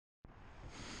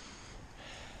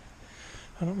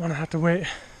I don't want to have to wait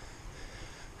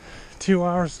 2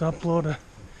 hours to upload a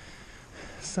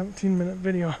 17-minute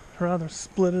video. I'd rather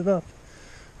split it up.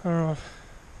 I don't know if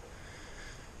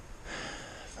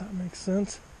that makes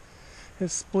sense. It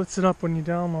splits it up when you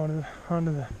download it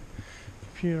onto the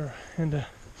computer into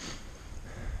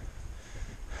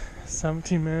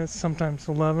 17 minutes, sometimes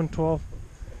 11, 12.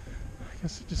 I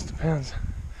guess it just depends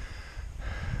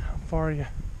how far you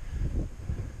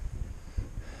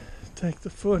take the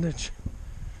footage,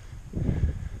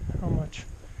 how much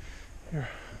you're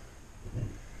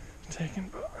taking,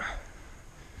 but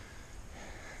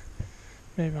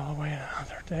maybe I'll wait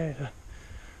another day to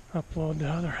upload the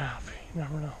other half. You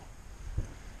never know.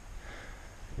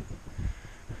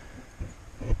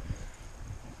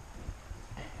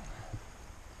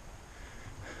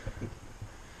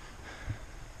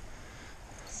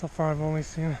 So far I've only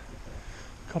seen a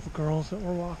couple girls that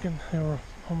were walking. They were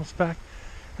almost back.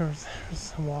 There was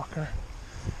a walker,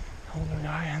 older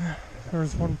guy, and there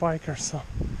was one biker, so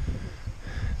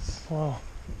it's slow.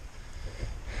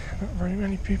 Not very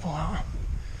many people out.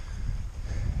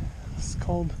 It's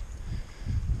cold,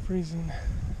 freezing. I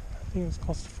think it was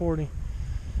close to 40.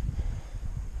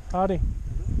 Howdy.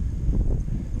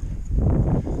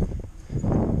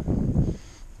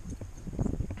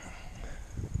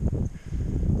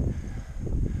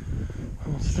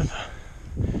 Almost to the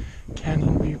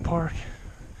Canyon View Park,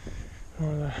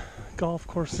 where the golf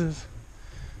course is.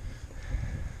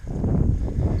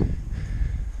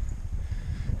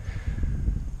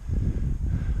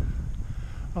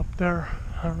 Up there,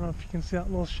 I don't know if you can see that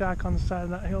little shack on the side of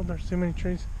that hill. There's too many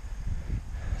trees.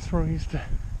 That's where we used to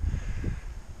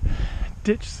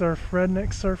ditch surf, redneck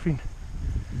surfing.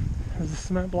 There's a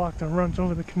cement block that runs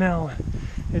over the canal.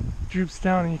 It droops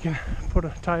down and you can put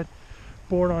a tide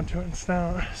board onto it and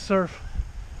stand surf.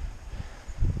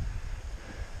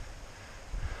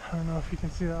 I don't know if you can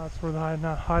see that. That's where the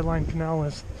Highline Canal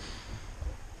is.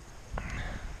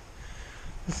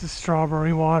 This is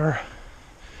Strawberry Water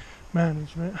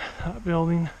Management, that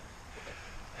building.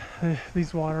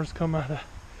 These waters come out of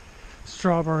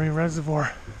Strawberry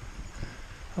Reservoir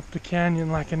up the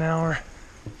canyon like an hour.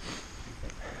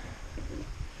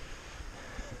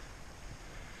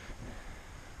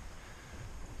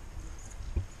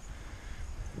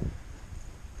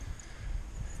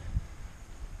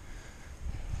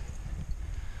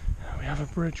 We have a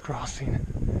bridge crossing.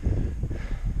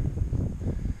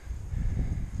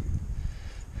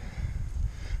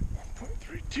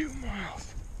 1.32 miles.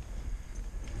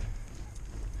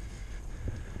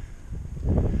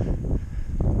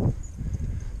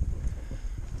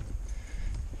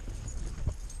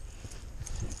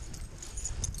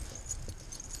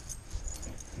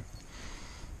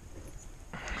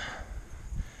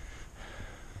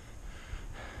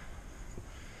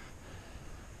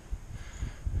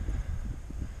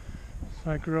 So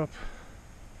I grew up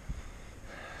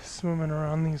swimming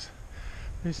around these.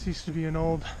 This used to be an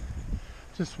old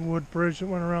just wood bridge that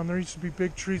went around. There used to be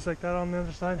big trees like that on the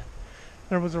other side.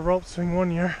 There was a rope swing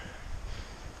one year.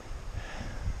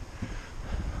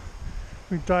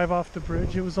 We'd dive off the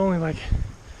bridge. It was only like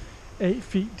 8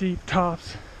 feet deep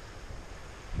tops.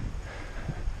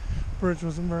 Bridge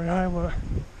wasn't very high, what,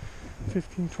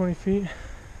 15, 20 feet.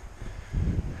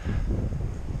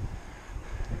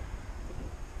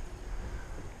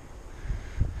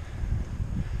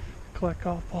 Collect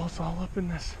golf balls all up in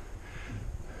this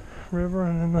river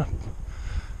and in the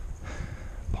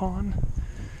pond,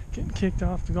 getting kicked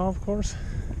off the golf course.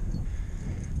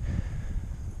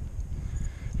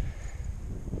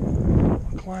 We're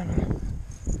climbing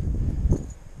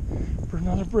for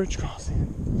another bridge crossing.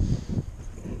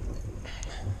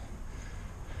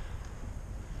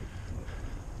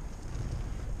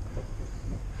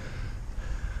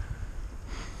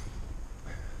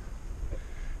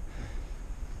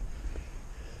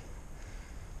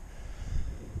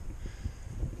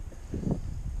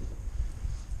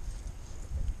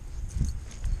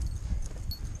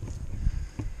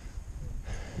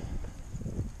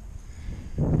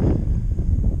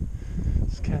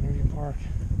 Park.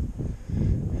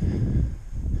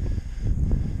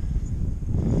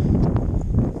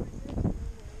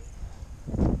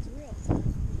 It's real.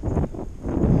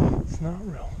 It's not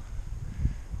real.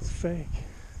 It's fake.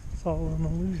 It's all an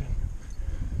illusion.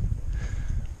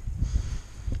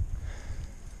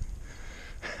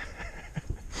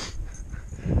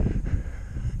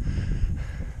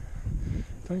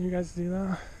 Don't you guys do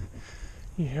that?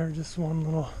 You hear just one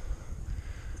little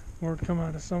word come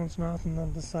out of someone's mouth and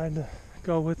then decide to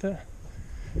go with it,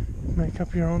 make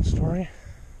up your own story.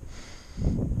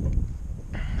 You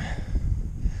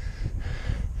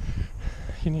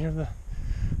can hear the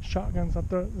shotguns up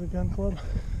there at the gun club.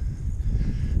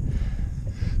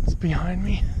 It's behind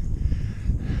me.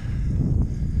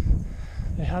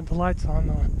 They had the lights on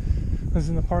though. I was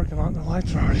in the parking lot, the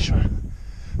lights were already shone.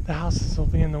 The houses will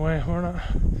be in the way. We're not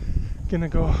gonna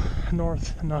go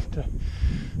north enough to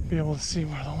be able to see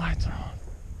where the lights are on.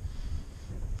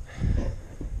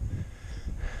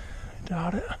 I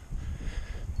doubt it.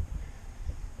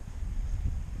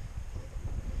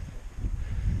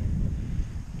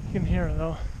 You can hear it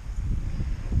though.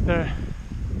 The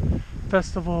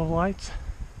Festival of Lights.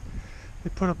 They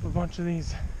put up a bunch of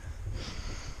these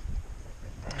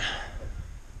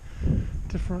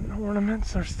different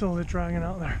ornaments. They're still dragging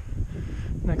out there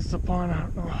next to the pond. I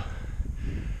don't know.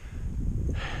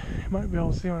 You might be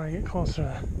able to see when I get closer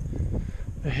to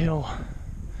the hill.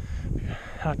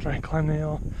 After I climb the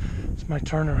hill, it's my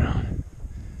turnaround.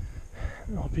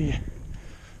 It'll be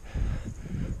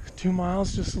 2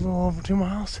 miles, just a little over 2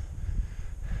 miles.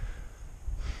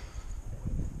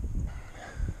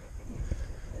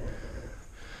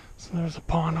 So there's a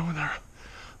pond over there.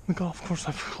 The golf course,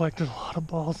 I've collected a lot of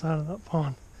balls out of that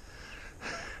pond.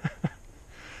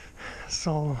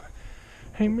 So,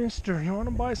 hey mister, you want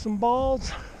to buy some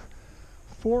balls?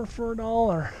 4 for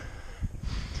 $1.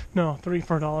 No, 3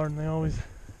 for $1, and they always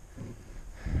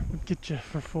would get you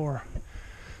for 4.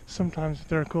 Sometimes if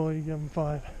they're cool, you give them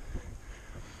 5.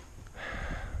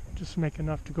 Just make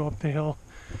enough to go up the hill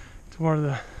to where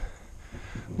the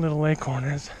little acorn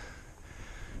is.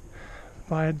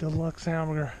 Buy a deluxe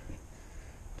hamburger,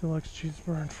 deluxe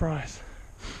cheeseburger and fries,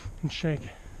 and shake.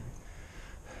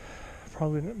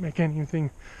 Probably didn't make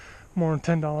anything more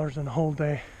than $10 in a whole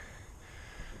day.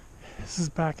 This is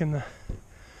back in the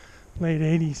late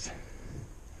 80s,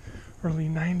 early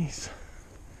 90s,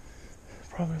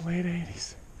 probably late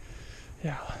 80s.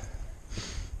 Yeah.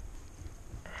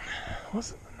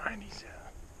 Wasn't the 90s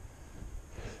yet.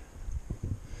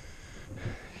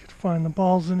 You could find the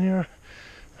balls in here.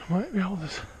 I might be able to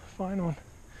find one.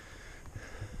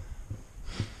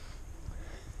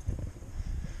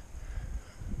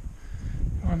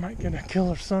 I might get a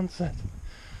killer sunset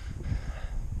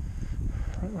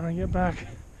right when I get back.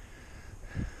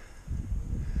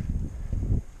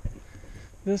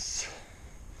 This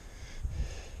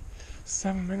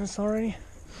 7 minutes already.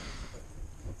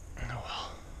 Oh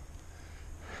well.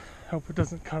 Hope it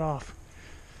doesn't cut off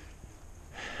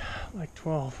like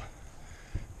 12.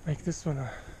 Make this one a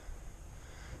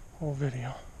whole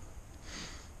video.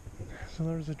 So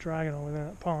there's a dragon over there in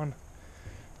that pond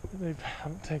that they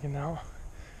haven't taken out.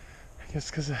 I guess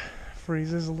because it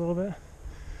freezes a little bit.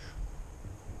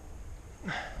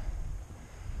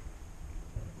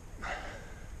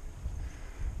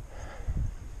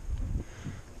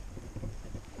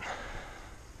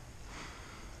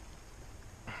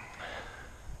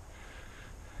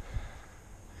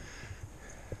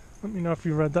 Let me know if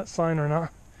you read that sign or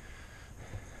not.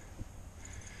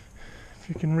 If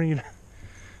you can read.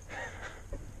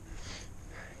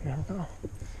 You never know.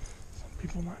 Some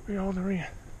people might be able to read.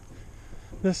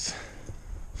 This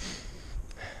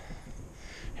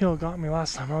hill got me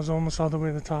last time. I was almost all the way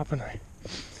to the top and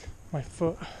my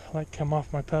foot like came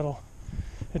off my pedal.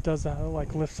 It does that, it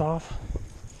like lifts off.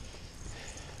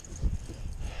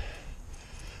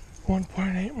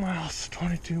 1.8 miles,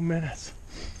 22 minutes.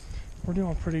 We're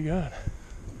doing pretty good.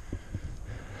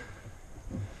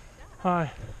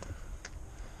 Hi.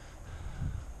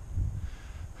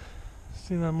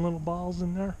 See them little balls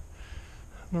in there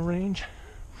in the range?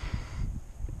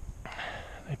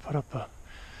 They put up a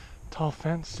tall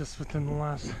fence just within the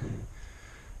last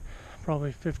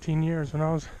probably 15 years. When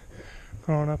I was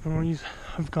growing up, and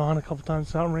I've gone a couple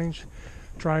times out range,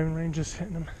 driving range, just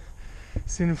hitting them,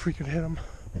 seeing if we could hit them,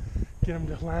 get them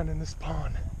to land in this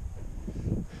pond.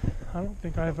 I don't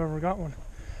think I've ever got one.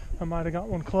 I might have got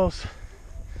one close.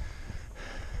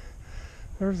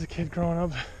 There was a kid growing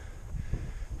up.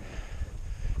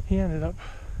 He ended up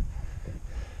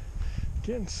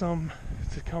getting some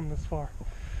to come this far. It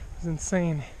was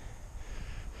insane.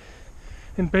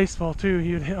 In baseball too,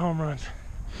 he would hit home runs.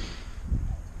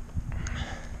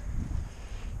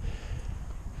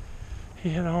 He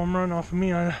hit a home run off of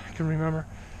me, I can remember.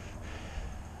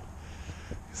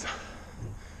 So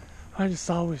I just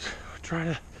always try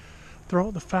to throw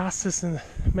it the fastest and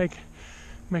make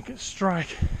it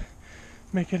strike,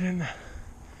 make it in.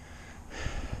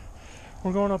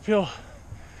 We're going uphill.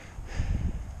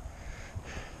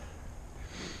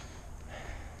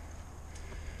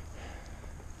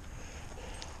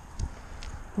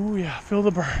 Ooh yeah, feel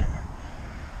the burn.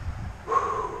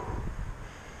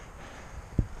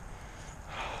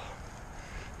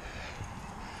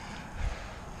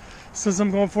 Says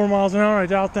I'm going 4 miles an hour, I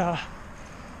doubt that.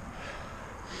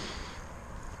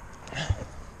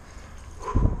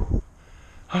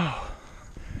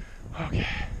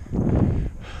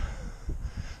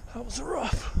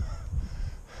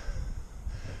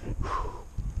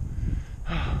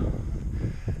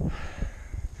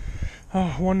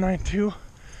 192.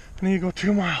 I need to go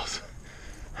 2 miles.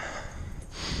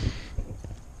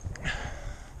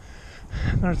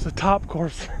 There's the top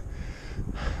course.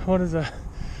 What is it?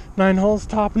 9 holes,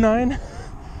 top 9.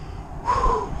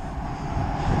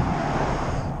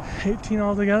 18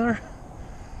 altogether.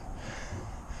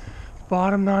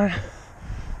 Bottom 9,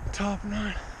 top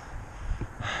 9.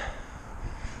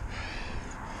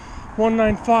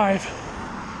 195.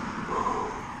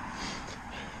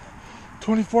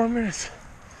 24 minutes.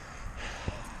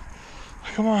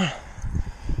 Come on.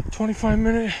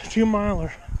 25-minute 2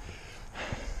 miler.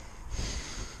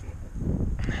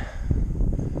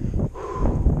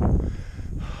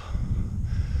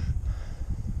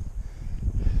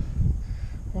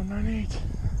 $198.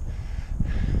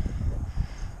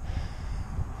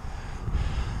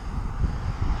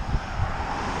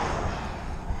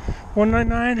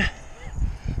 199.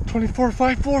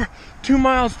 24.54. 2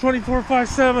 miles.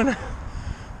 24.57.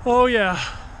 Oh yeah.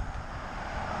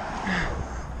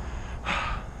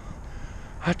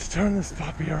 I have to turn this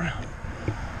puppy around.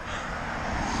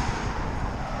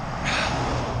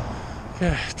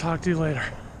 Okay, talk to you later.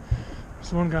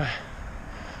 There's one guy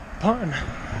punting.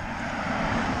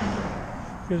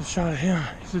 Get a shot of him.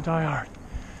 He's a diehard.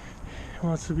 He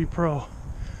wants to be pro.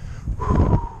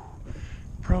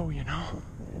 Pro, you know.